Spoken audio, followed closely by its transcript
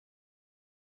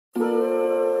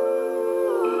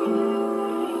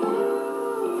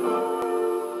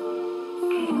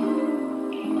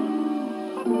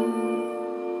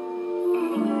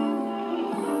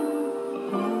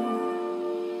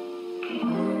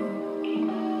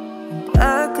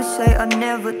I could say I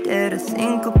never dare to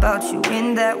think about you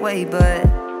in that way, but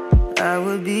I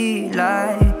would be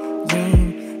lying.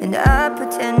 And I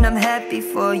pretend I'm happy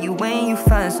for you when you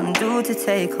find some dude to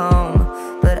take home,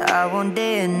 but I won't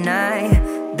deny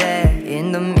that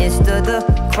in the midst of the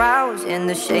crowds and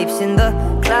the shapes in the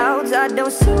clouds, I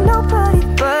don't see nobody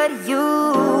but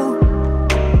you.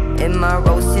 In my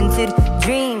rose-tinted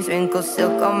dreams, wrinkled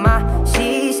silk on my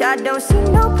sheets, I don't see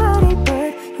nobody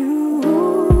but you.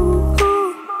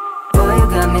 Boy, you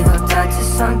got me hooked on to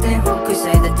something. Who could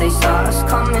say that they saw us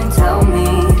coming? Tell me,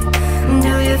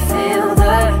 do you feel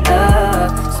the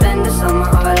love? Spend the summer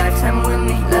or a lifetime with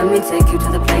me. Let me take you to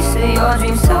the place of your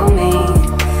dreams. Tell me,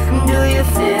 do you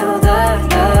feel the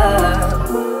love?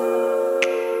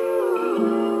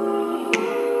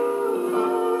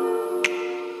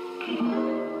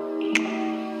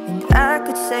 And I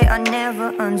could say I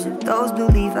never unzipped those blue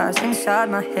Levi's inside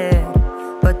my head,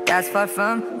 but that's far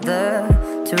from the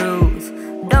truth.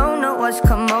 Don't know what's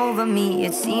come over me.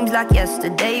 It seems like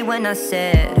yesterday when I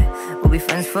said we'll be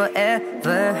friends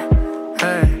forever.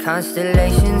 Heard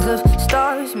constellations of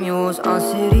stars, mules on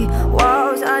city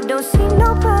walls. I don't see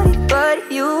nobody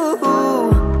but you.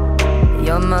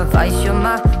 You're my vice, you're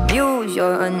my muse,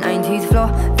 you're a 19th floor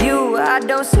view. I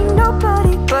don't see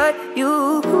nobody but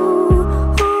you.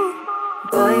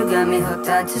 Boy, you got me hooked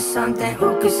on to something.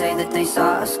 Who could say that they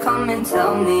saw us coming?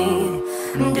 Tell me,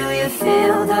 do you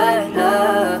feel that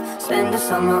love? Spend a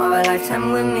summer or a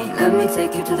lifetime with me. Let me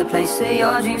take you to the place of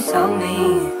your dreams. Tell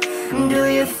me, do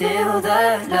you feel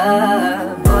that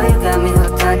love? Boy, you got me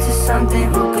hooked on to something.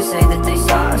 Who could say that they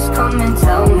saw us coming?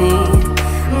 Tell me,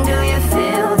 do you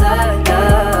feel that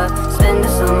love? Spend a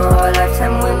summer or a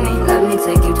lifetime with me. Let me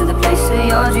take you to the place of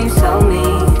your dreams. Tell me,